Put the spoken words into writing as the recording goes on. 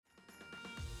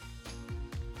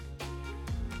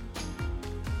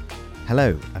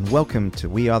Hello, and welcome to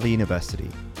We Are the University,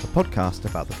 a podcast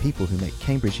about the people who make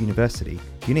Cambridge University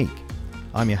unique.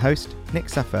 I'm your host, Nick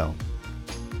Saffel.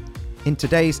 In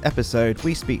today's episode,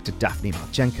 we speak to Daphne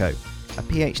Marchenko, a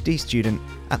PhD student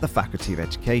at the Faculty of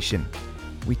Education.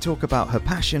 We talk about her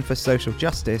passion for social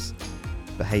justice,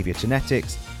 behaviour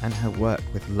genetics, and her work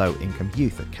with low-income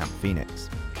youth at Camp Phoenix.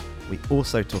 We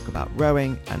also talk about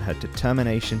rowing and her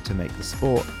determination to make the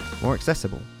sport more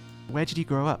accessible. Where did you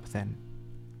grow up then?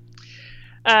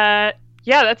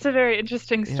 Yeah, that's a very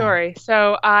interesting story. Yeah.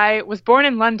 So I was born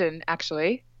in London,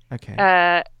 actually.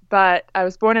 Okay. But I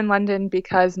was born in London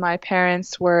because my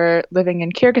parents were living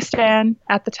in Kyrgyzstan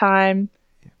at the time,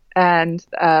 and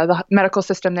the medical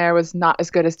system there was not as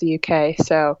good as the UK.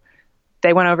 So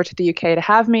they went over to the UK to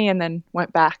have me, and then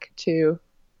went back to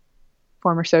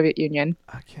former Soviet Union.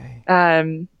 Okay.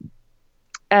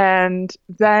 And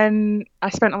then I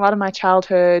spent a lot of my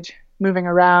childhood moving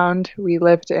around. We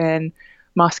lived in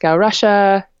Moscow,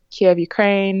 Russia, Kiev,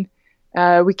 Ukraine.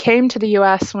 We came to the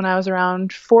US when I was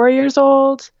around 4 years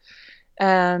old,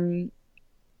 and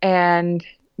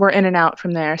we're in and out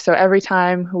from there. So every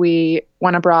time we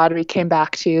went abroad, we came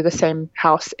back to the same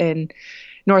house in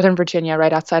Northern Virginia,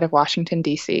 right outside of Washington,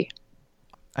 D.C.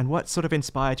 And what sort of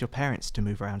inspired your parents to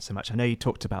move around so much? I know you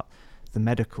talked about the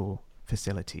medical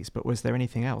facilities, but was there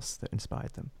anything else that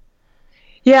inspired them?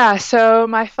 Yeah, so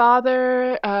my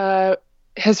father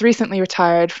has recently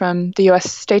retired from the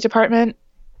U.S. State Department,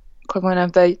 equivalent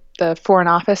of the Foreign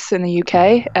Office in the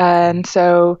UK. And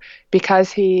so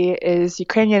because he is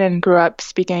Ukrainian and grew up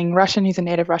speaking Russian, he's a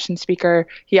native Russian speaker,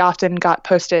 he often got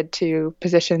posted to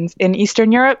positions in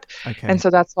Eastern Europe. Okay. And so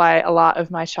that's why a lot of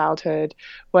my childhood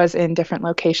was in different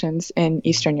locations in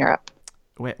Eastern Europe.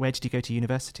 Where did you go to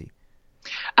university?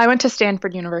 I went to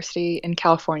Stanford University in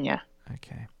California.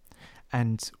 Okay.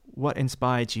 And what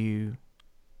inspired you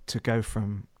to go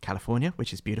from California,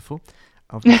 which is beautiful?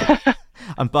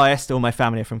 I'm biased, all my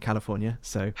family are from California,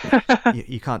 so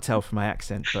you can't tell from my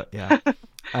accent, but yeah.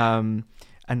 And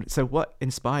so what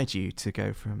inspired you to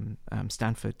go from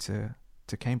Stanford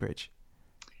to Cambridge?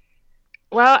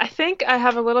 Well, I think I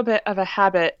have a little bit of a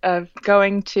habit of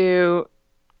going to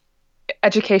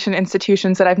education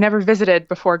institutions that I've never visited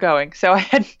before going. So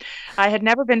I had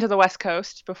never been to the West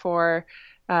Coast before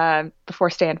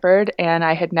Stanford, and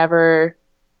I had never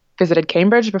visited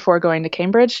Cambridge before going to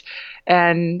Cambridge.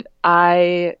 And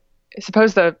I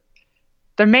suppose the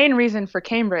main reason for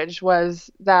Cambridge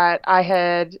was that I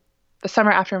had, the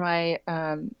summer after my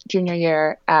junior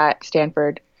year at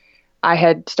Stanford, I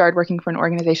had started working for an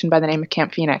organization by the name of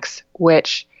Camp Phoenix,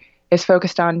 which is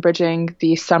focused on bridging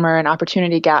the summer and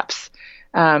opportunity gaps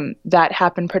that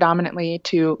happen predominantly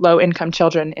to low-income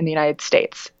children in the United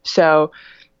States. So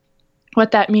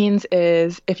what that means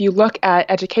is if you look at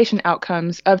education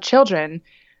outcomes of children,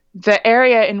 the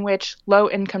area in which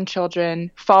low-income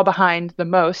children fall behind the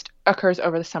most occurs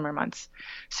over the summer months.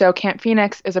 So Camp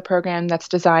Phoenix is a program that's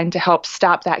designed to help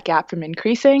stop that gap from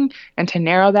increasing and to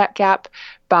narrow that gap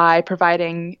by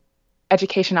providing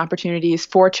education opportunities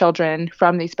for children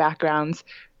from these backgrounds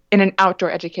in an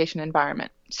outdoor education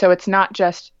environment. So it's not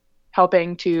just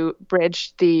helping to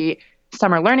bridge the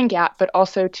summer learning gap, but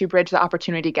also to bridge the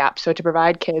opportunity gap. So to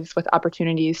provide kids with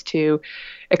opportunities to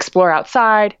explore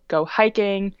outside, go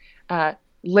hiking,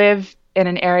 live in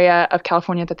an area of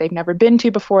California that they've never been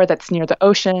to before that's near the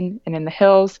ocean and in the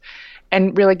hills,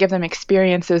 and really give them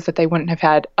experiences that they wouldn't have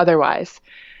had otherwise.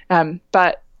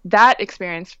 But that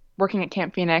experience working at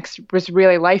Camp Phoenix was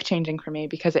really life-changing for me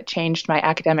because it changed my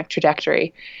academic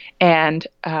trajectory. And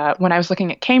when I was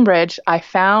looking at Cambridge, I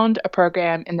found a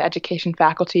program in the education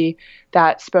faculty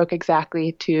that spoke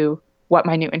exactly to what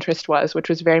my new interest was, which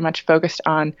was very much focused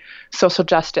on social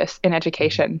justice in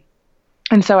education.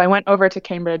 And so I went over to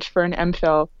Cambridge for an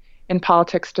MPhil in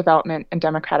politics, development, and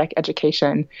democratic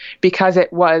education because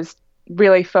it was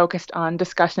really focused on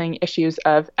discussing issues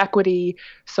of equity,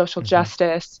 social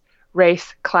justice,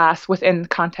 race, class within the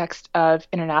context of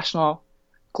international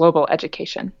global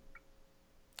education.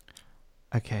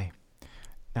 Okay.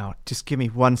 Now, just give me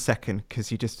 1 second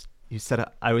because you said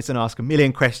I was going to ask a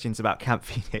million questions about Camp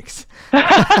Phoenix.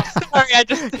 Sorry, I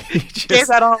just gave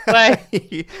that all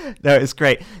away. No, it's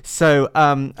great. So,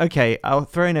 okay, I'll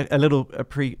throw in a little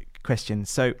pre-question.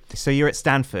 So you're at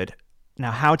Stanford.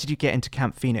 Now, how did you get into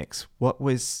Camp Phoenix? How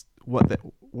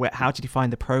did you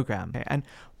find the program? And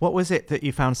what was it that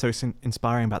you found so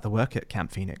inspiring about the work at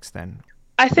Camp Phoenix then?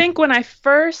 I think when I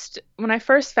first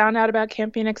found out about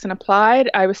Camp Phoenix and applied,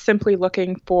 I was simply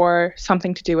looking for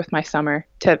something to do with my summer,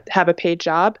 to have a paid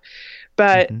job.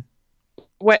 But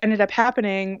what ended up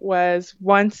happening was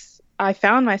once I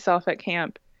found myself at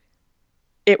camp,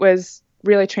 it was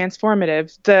really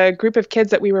transformative. The group of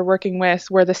kids that we were working with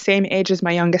were the same age as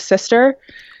my youngest sister.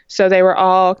 So they were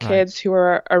all kids who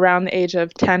were around the age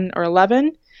of 10 or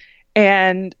 11.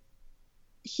 And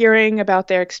hearing about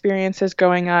their experiences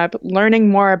growing up, learning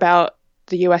more about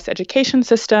the U.S. education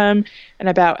system and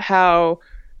about how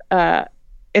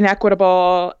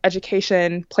inequitable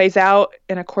education plays out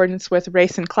in accordance with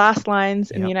race and class lines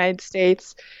in the United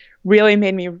States really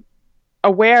made me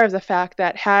aware of the fact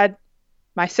that had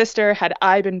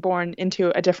I been born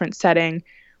into a different setting,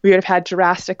 we would have had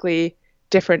drastically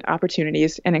different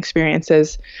opportunities and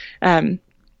experiences.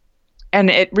 And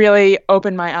it really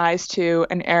opened my eyes to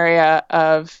an area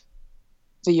of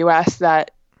the U.S.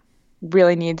 that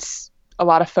really needs a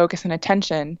lot of focus and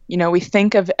attention. You know, we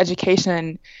think of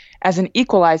education as an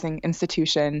equalizing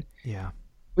institution. Yeah.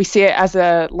 We see it as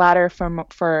a ladder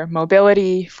for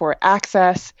mobility, for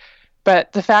access.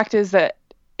 But the fact is that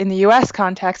in the U.S.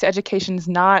 context, education is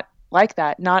not like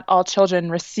that. Not all children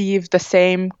receive the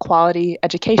same quality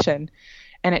education.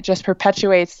 And it just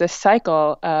perpetuates this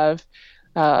cycle of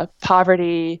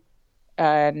poverty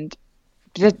and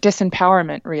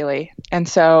disempowerment, really. And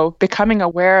so becoming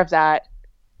aware of that,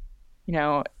 you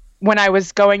know, when I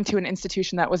was going to an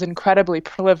institution that was incredibly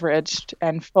privileged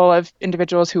and full of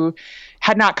individuals who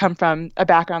had not come from a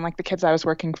background like the kids I was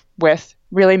working with,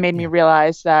 really made me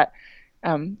realize that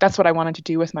that's what I wanted to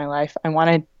do with my life. I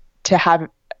wanted to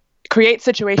create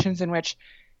situations in which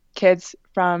kids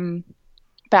from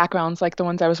backgrounds like the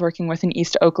ones I was working with in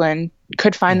East Oakland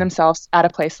could find themselves at a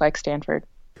place like Stanford.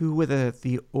 Who were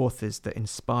the authors that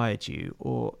inspired you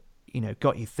or, you know,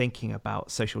 got you thinking about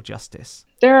social justice?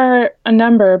 There are a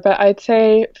number, but I'd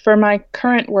say for my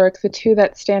current work, the two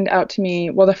that stand out to me,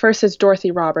 well, the first is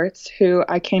Dorothy Roberts, who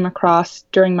I came across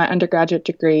during my undergraduate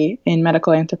degree in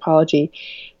medical anthropology.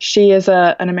 She is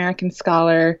an American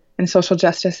scholar and social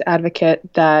justice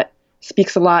advocate that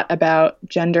speaks a lot about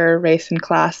gender, race, and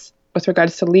class with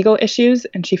regards to legal issues,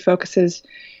 and she focuses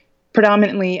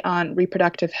predominantly on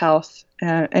reproductive health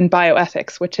and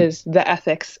bioethics, which is the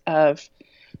ethics of,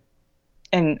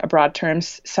 in broad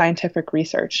terms, scientific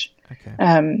research.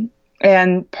 Okay.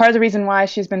 And part of the reason why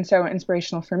she's been so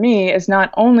inspirational for me is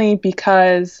not only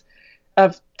because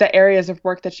of the areas of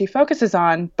work that she focuses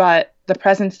on, but the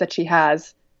presence that she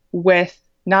has with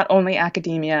not only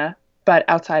academia, but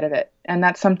outside of it. And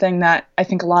that's something that I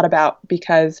think a lot about,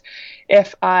 because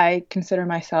if I consider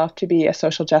myself to be a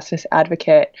social justice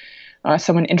advocate,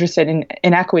 someone interested in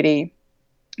equity,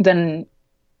 then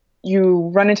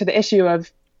you run into the issue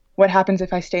of what happens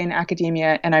if I stay in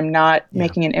academia and I'm not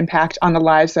making an impact on the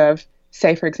lives of,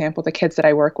 say, for example, the kids that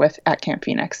I work with at Camp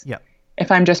Phoenix. Yeah.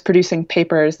 If I'm just producing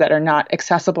papers that are not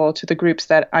accessible to the groups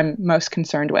that I'm most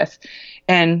concerned with.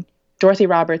 And Dorothy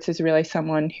Roberts is really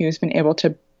someone who's been able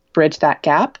to bridge that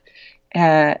gap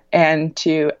and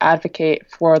to advocate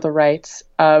for the rights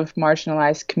of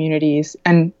marginalized communities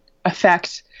and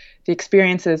affect the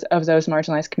experiences of those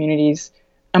marginalized communities,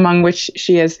 among which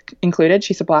she is included.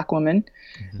 She's a Black woman,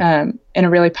 in a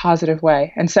really positive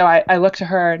way. And so I look to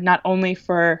her not only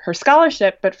for her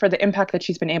scholarship, but for the impact that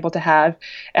she's been able to have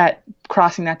at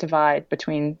crossing that divide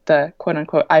between the quote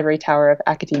unquote ivory tower of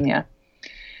academia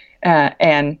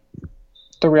and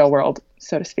the real world,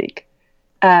 so to speak.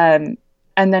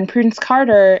 And then Prudence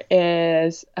Carter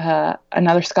is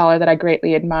another scholar that I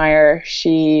greatly admire.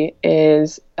 She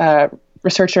is a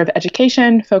researcher of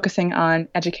education, focusing on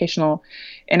educational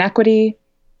inequity.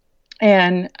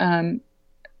 And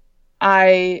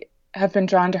I have been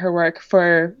drawn to her work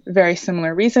for very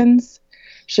similar reasons.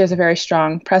 She has a very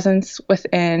strong presence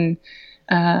within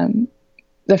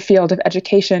the field of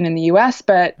education in the U.S.,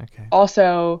 but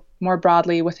also more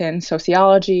broadly within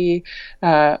sociology,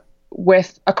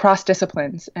 with across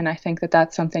disciplines. And I think that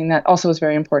that's something that also is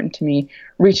very important to me,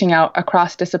 reaching out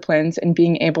across disciplines and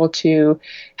being able to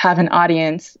have an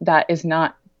audience that is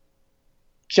not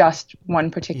just one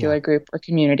particular group or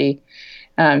community,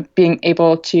 being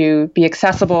able to be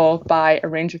accessible by a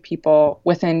range of people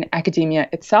within academia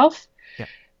itself,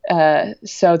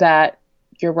 so that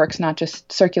your work's not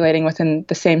just circulating within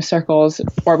the same circles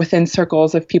or within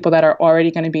circles of people that are already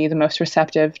going to be the most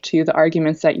receptive to the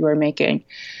arguments that you are making.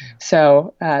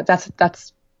 So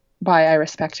that's why I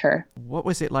respect her. What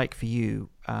was it like for you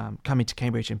coming to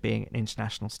Cambridge and being an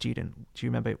international student? Do you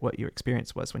remember what your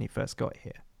experience was when you first got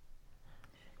here?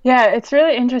 Yeah, it's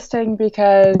really interesting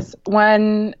because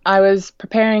when I was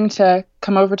preparing to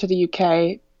come over to the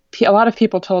UK, a lot of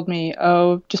people told me,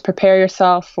 oh, just prepare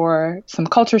yourself for some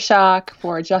culture shock,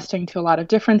 for adjusting to a lot of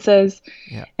differences.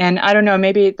 Yeah. And I don't know,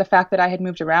 maybe the fact that I had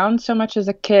moved around so much as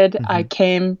a kid, I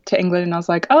came to England and I was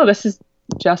like, oh, this is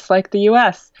just like the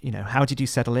US. How did you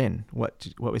settle in? What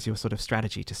was your sort of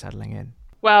strategy to settling in?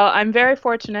 Well, I'm very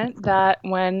fortunate that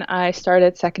when I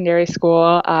started secondary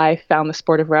school, I found the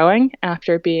sport of rowing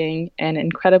after being an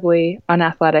incredibly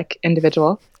unathletic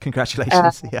individual.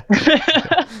 Congratulations.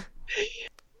 Yeah.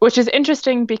 Which is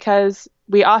interesting because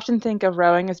we often think of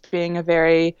rowing as being a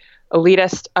very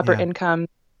elitist, upper income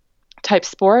type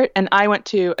sport. And I went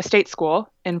to a state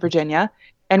school in Virginia,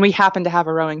 and we happened to have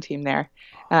a rowing team there.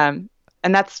 And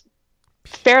that's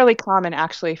fairly common,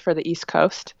 actually, for the East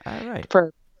Coast. Right.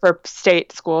 For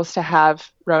state schools to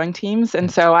have rowing teams.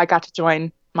 And so I got to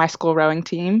join my school rowing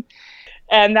team.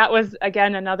 And that was,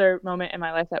 again, another moment in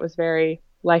my life that was very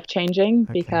life-changing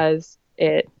because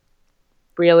it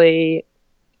really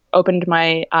opened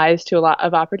my eyes to a lot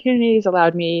of opportunities,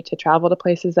 allowed me to travel to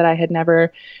places that I had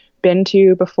never been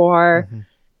to before.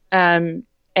 And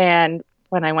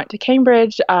when I went to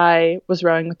Cambridge, I was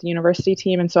rowing with the university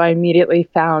team. And so I immediately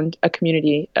found a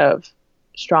community of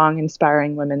strong,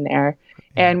 inspiring women there.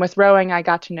 And with rowing, I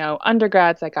got to know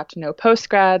undergrads, I got to know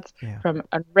postgrads from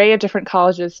an array of different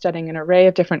colleges studying an array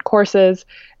of different courses.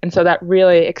 And so that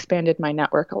really expanded my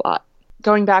network a lot.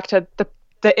 Going back to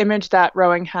the image that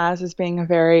rowing has as being a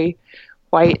very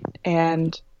white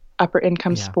and upper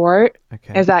income sport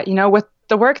is that, with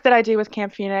the work that I do with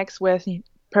Camp Phoenix, with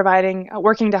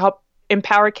working to help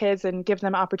empower kids and give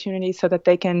them opportunities so that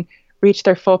they can reach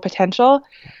their full potential,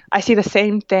 I see the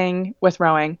same thing with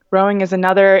rowing. Rowing is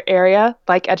another area,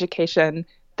 like education,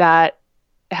 that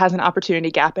has an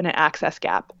opportunity gap and an access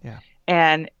gap.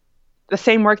 And the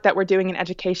same work that we're doing in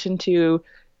education to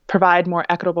provide more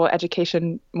equitable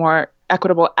education, more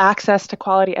equitable access to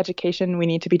quality education, we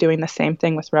need to be doing the same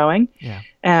thing with rowing.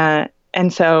 And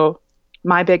so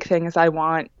my big thing is I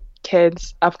want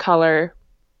kids of color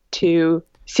to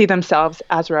see themselves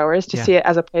as rowers, to see it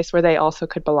as a place where they also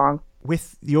could belong.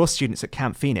 With your students at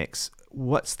Camp Phoenix,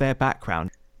 what's their background?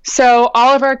 So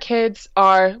all of our kids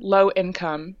are low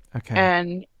income.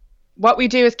 And what we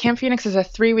do is Camp Phoenix is a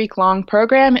 3-week-long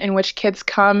program in which kids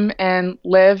come and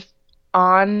live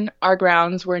on our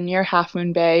grounds. We're near Half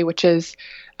Moon Bay, which is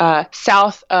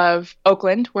south of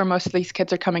Oakland, where most of these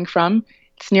kids are coming from.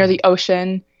 It's near the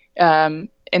ocean,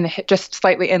 just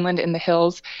slightly inland in the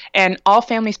hills. And all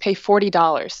families pay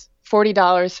 $40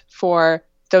 for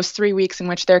those 3 weeks in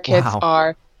which their kids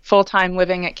are full-time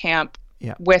living at camp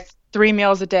with 3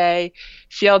 meals a day,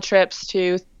 field trips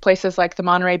to places like the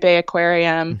Monterey Bay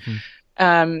Aquarium.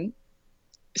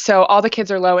 So all the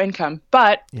kids are low income.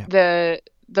 But the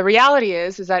reality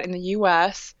is that in the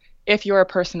U.S., if you're a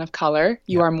person of color,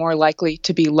 you are more likely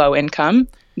to be low income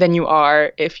than you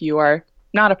are if you are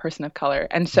not a person of color.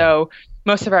 And so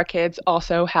most of our kids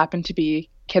also happen to be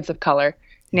kids of color,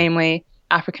 namely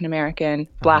African American,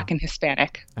 Black, and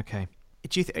Hispanic. Okay.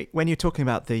 When you're talking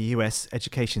about the US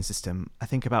education system, I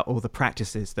think about all the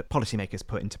practices that policymakers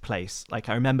put into place. Like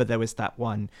I remember there was that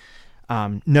one,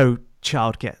 No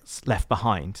Child Gets Left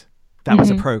Behind. That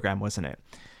was a program, wasn't it?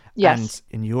 Yes.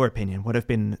 And in your opinion, what have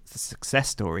been the success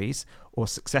stories or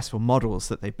successful models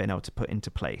that they've been able to put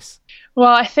into place?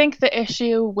 Well, I think the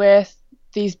issue with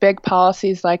these big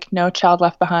policies like No Child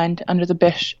Left Behind under the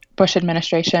Bush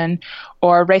administration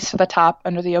or Race to the Top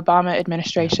under the Obama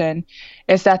administration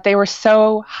is that they were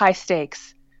so high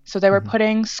stakes. So they were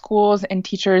putting schools and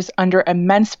teachers under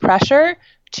immense pressure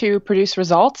to produce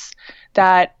results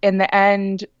that in the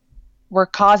end were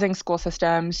causing school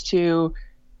systems to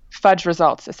fudge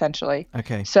results, essentially.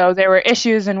 So there were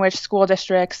issues in which school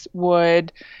districts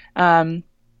would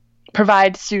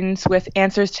provide students with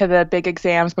answers to the big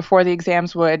exams before the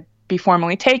exams would be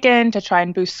formally taken to try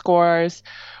and boost scores,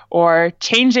 or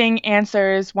changing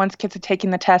answers once kids had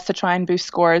taken the test to try and boost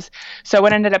scores. So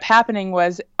what ended up happening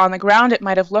was on the ground, it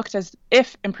might have looked as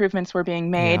if improvements were being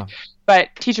made, but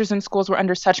teachers and schools were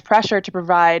under such pressure to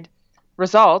provide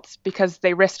results because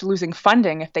they risked losing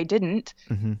funding if they didn't,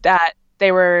 that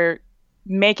they were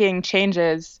making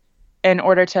changes in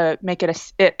order to make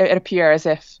it appear as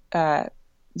if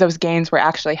those gains were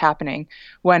actually happening,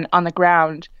 when on the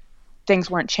ground, things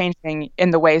weren't changing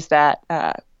in the ways that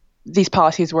these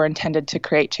policies were intended to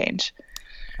create change.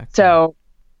 So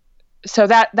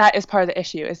that is part of the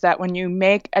issue, is that when you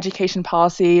make education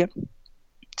policy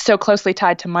so closely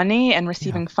tied to money and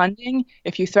receiving funding,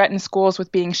 if you threaten schools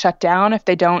with being shut down if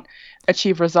they don't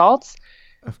achieve results,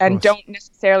 and don't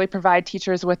necessarily provide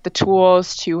teachers with the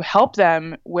tools to help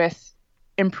them with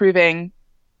improving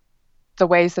the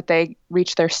ways that they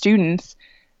reach their students,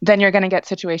 then you're going to get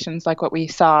situations like what we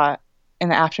saw in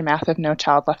the aftermath of No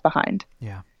Child Left Behind.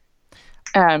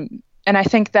 And I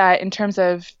think that in terms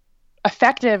of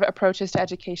effective approaches to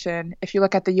education, if you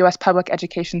look at the U.S. public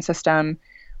education system,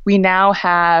 we now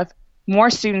have more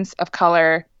students of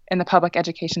color in the public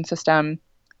education system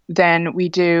than we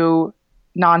do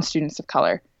non-students of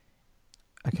color.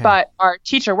 Okay. But our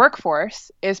teacher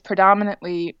workforce is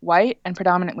predominantly white and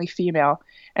predominantly female.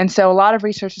 And so a lot of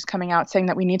research is coming out saying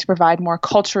that we need to provide more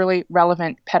culturally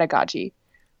relevant pedagogy,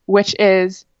 which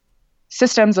is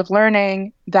systems of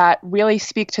learning that really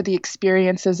speak to the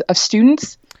experiences of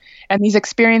students. And these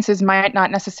experiences might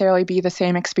not necessarily be the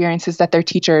same experiences that their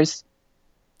teachers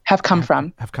have come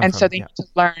from. So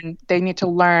they need to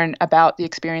learn about the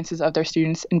experiences of their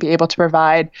students and be able to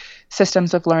provide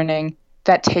systems of learning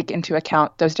that take into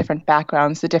account those different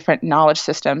backgrounds, the different knowledge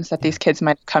systems that these kids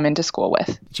might come into school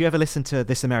with. Did you ever listen to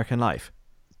This American Life?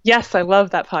 Yes, I love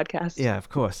that podcast. Yeah, of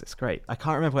course. It's great. I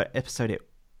can't remember what episode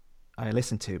I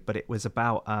listened to, but it was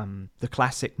about the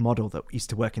classic model that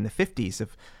used to work in the 50s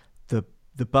of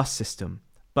the bus system,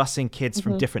 busing kids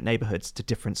from different neighborhoods to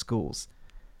different schools,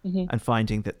 and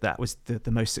finding that was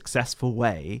the most successful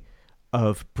way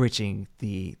of bridging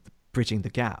the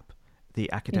gap,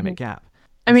 the academic gap.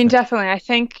 I mean, definitely. I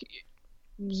think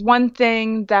one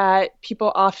thing that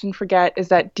people often forget is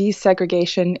that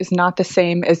desegregation is not the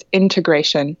same as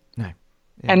integration. No.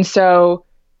 Yeah. And so,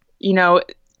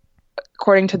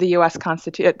 according to the U.S.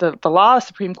 Constitution, the law,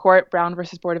 Supreme Court, Brown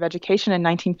versus Board of Education in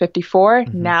 1954,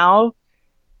 now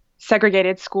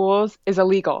segregated schools is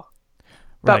illegal.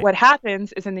 But what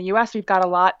happens is in the U.S., we've got a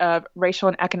lot of racial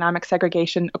and economic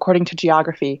segregation according to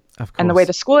geography. Of course. And the way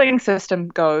the schooling system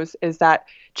goes is that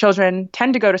children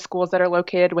tend to go to schools that are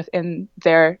located within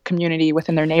their community,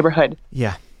 within their neighborhood.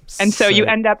 Yeah. And so you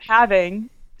end up having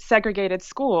segregated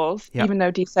schools, even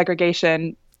though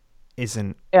desegregation is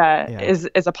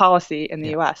a policy in the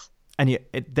U.S. And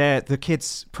the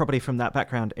kids probably from that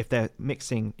background, if they're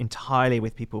mixing entirely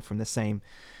with people from the same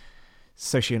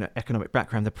socioeconomic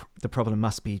background, the problem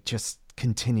must be just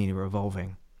continually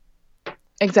revolving.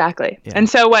 Exactly. Yeah. And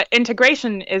so what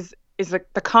integration is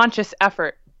the conscious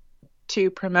effort to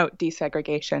promote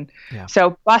desegregation. Yeah.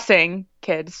 So busing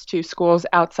kids to schools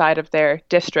outside of their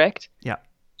district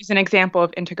is an example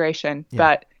of integration,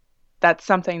 but that's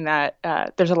something that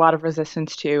there's a lot of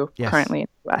resistance to currently in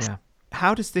the U.S. Yeah.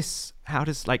 How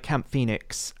does like Camp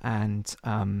Phoenix and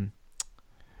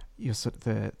your sort of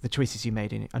the choices you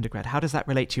made in undergrad, how does that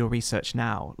relate to your research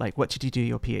now? Like, what did you do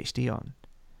your PhD on?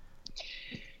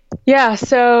 Yeah,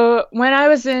 so when I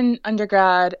was in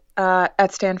undergrad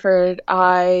at Stanford,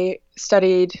 I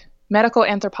studied medical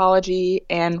anthropology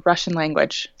and Russian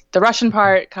language. The Russian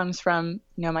part comes from,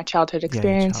 my childhood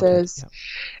experiences.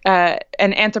 And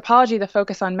anthropology, the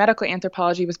focus on medical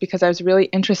anthropology was because I was really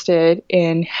interested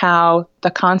in how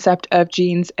the concept of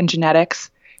genes and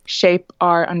genetics shape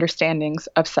our understandings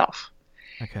of self.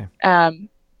 Okay.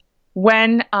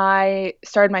 When I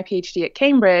started my PhD at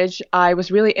Cambridge, I was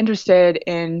really interested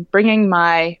in bringing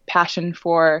my passion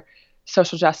for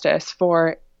social justice,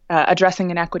 for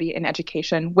addressing inequity in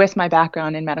education with my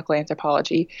background in medical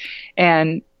anthropology.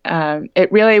 And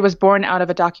it really was born out of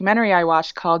a documentary I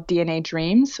watched called DNA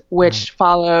Dreams, which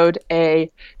followed a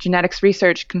genetics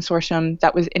research consortium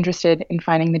that was interested in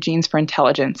finding the genes for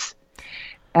intelligence.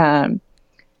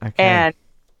 And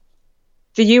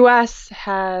the U.S.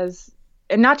 has,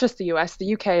 and not just the U.S., the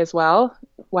U.K. as well,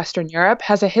 Western Europe,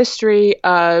 has a history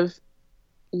of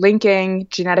linking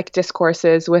genetic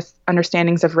discourses with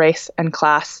understandings of race and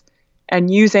class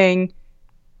and using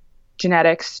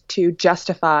genetics to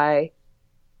justify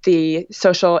the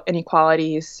social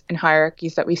inequalities and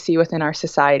hierarchies that we see within our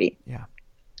society. Yeah.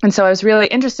 And so I was really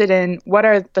interested in what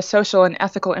are the social and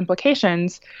ethical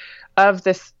implications of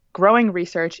this growing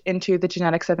research into the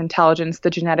genetics of intelligence, the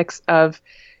genetics of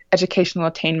educational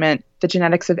attainment, the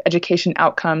genetics of education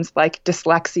outcomes like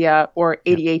dyslexia or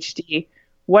ADHD.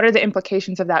 What are the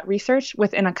implications of that research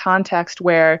within a context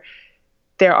where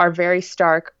there are very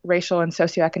stark racial and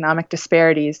socioeconomic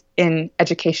disparities in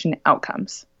education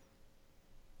outcomes?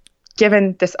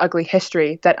 Given this ugly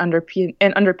history that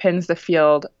underpins the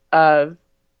field of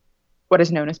what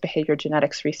is known as behavior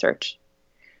genetics research.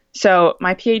 So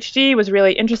my PhD was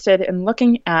really interested in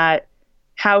looking at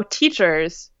how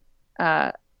teachers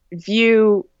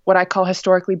view what I call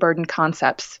historically burdened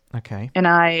concepts. Okay. And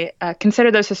I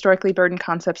consider those historically burdened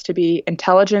concepts to be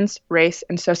intelligence, race,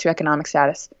 and socioeconomic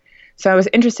status. So I was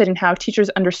interested in how teachers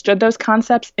understood those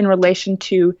concepts in relation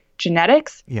to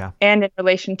genetics and in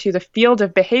relation to the field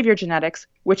of behavior genetics,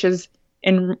 which is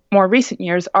in more recent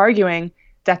years arguing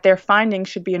that their findings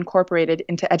should be incorporated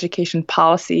into education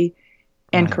policy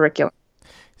and curriculum.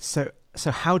 So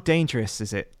how dangerous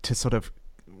is it to sort of,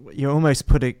 you're almost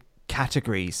putting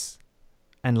categories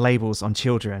and labels on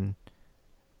children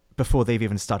before they've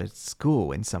even started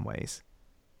school in some ways?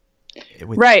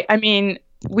 Right. I mean,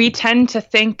 we tend to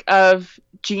think of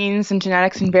genes and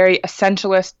genetics in very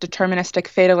essentialist, deterministic,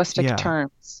 fatalistic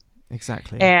terms.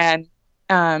 Exactly. And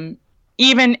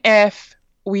even if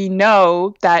we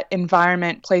know that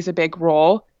environment plays a big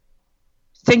role,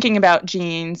 thinking about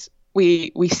genes,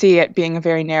 we see it being a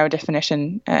very narrow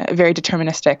definition, very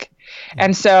deterministic. Yeah.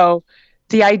 And so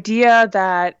the idea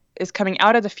that is coming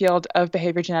out of the field of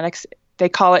behavior genetics, they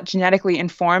call it genetically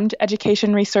informed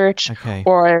education research,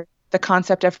 or the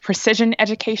concept of precision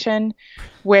education,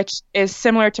 which is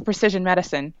similar to precision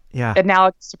medicine,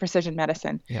 analogous to precision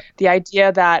medicine. Yep. The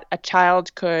idea that a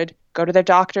child could go to their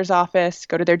doctor's office,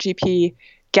 go to their GP,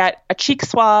 get a cheek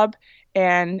swab,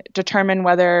 and determine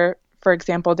whether, for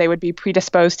example, they would be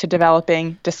predisposed to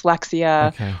developing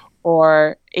dyslexia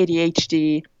or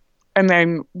ADHD. And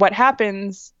then what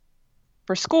happens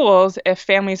for schools, if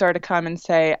families are to come and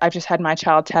say, I've just had my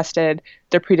child tested,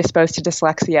 they're predisposed to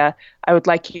dyslexia, I would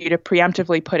like you to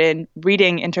preemptively put in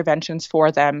reading interventions for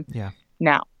them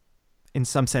now. In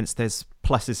some sense, there's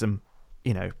pluses and,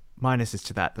 minuses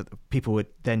to that people would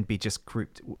then be just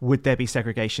grouped. Would there be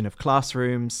segregation of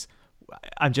classrooms?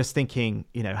 I'm just thinking,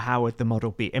 how would the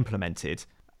model be implemented?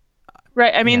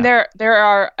 Right. I mean, there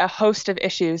are a host of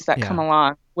issues that come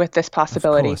along with this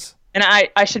possibility. And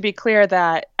I should be clear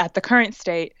that at the current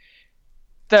state,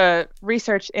 the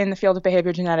research in the field of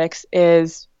behavior genetics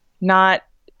is not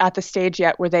at the stage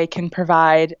yet where they can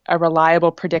provide a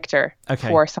reliable predictor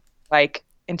for something like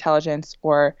intelligence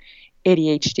or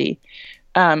ADHD.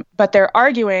 But they're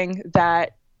arguing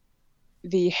that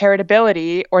the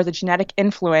heritability or the genetic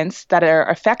influence that are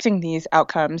affecting these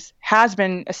outcomes has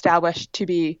been established to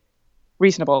be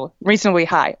reasonably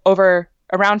high,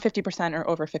 around 50% or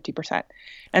over 50%.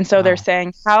 And so they're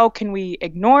saying, how can we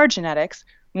ignore genetics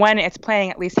when it's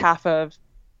playing at least half of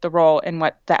the role in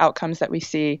what the outcomes that we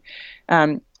see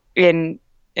in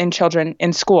children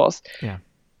in schools? Yeah.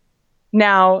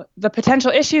 Now, the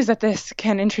potential issues that this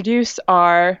can introduce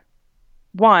are,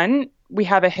 one, we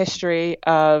have a history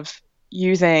of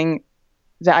using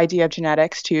the idea of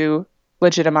genetics to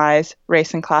legitimize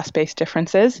race and class-based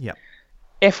differences. Yep.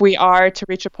 If we are to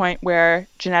reach a point where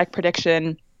genetic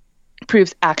prediction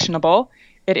proves actionable,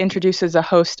 it introduces a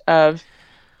host of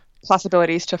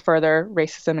possibilities to further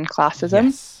racism and classism.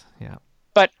 Yes. Yeah.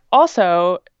 But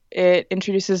also, it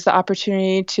introduces the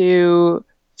opportunity to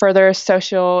further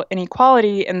social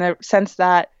inequality in the sense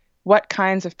that what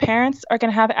kinds of parents are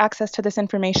going to have access to this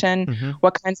information,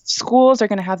 what kinds of schools are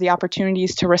going to have the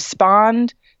opportunities to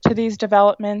respond to these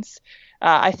developments.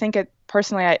 I think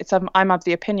I'm of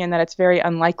the opinion that it's very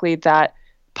unlikely that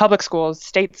public schools,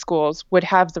 state schools, would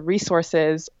have the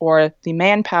resources or the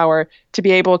manpower to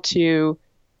be able to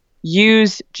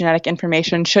use genetic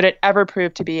information should it ever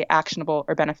prove to be actionable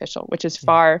or beneficial, which is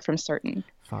far from certain.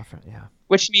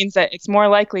 Which means that it's more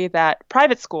likely that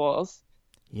private schools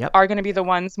are going to be the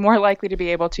ones more likely to be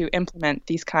able to implement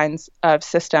these kinds of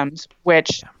systems,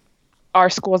 which are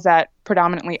schools that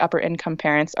predominantly upper income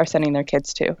parents are sending their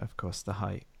kids to. Of course, the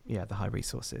high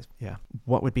resources. Yeah.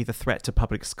 What would be the threat to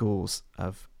public schools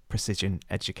of precision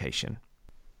education?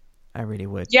 I really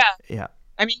would. Yeah.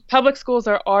 I mean, public schools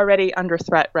are already under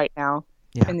threat right now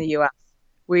in the U.S.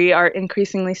 We are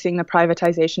increasingly seeing the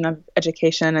privatization of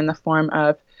education in the form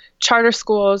of charter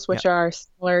schools, which are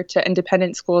similar to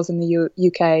independent schools in the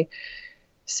UK.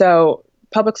 So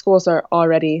public schools are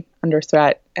already under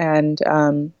threat, and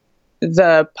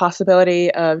the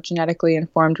possibility of genetically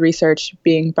informed research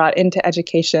being brought into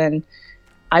education,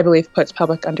 I believe, puts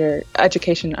public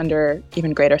education under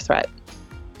even greater threat.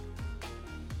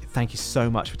 Thank you so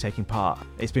much for taking part.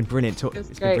 It's been brilliant.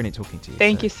 It's been brilliant talking to you.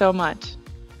 Thank you so much.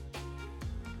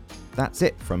 That's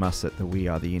it from us at the We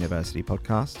Are the University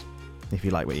podcast. If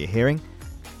you like what you're hearing,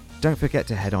 don't forget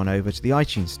to head on over to the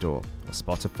iTunes Store or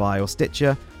Spotify or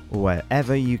Stitcher or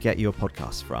wherever you get your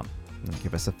podcasts from and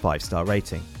give us a 5-star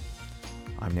rating.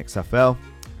 I'm Nick Saffel,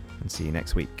 and see you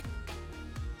next week.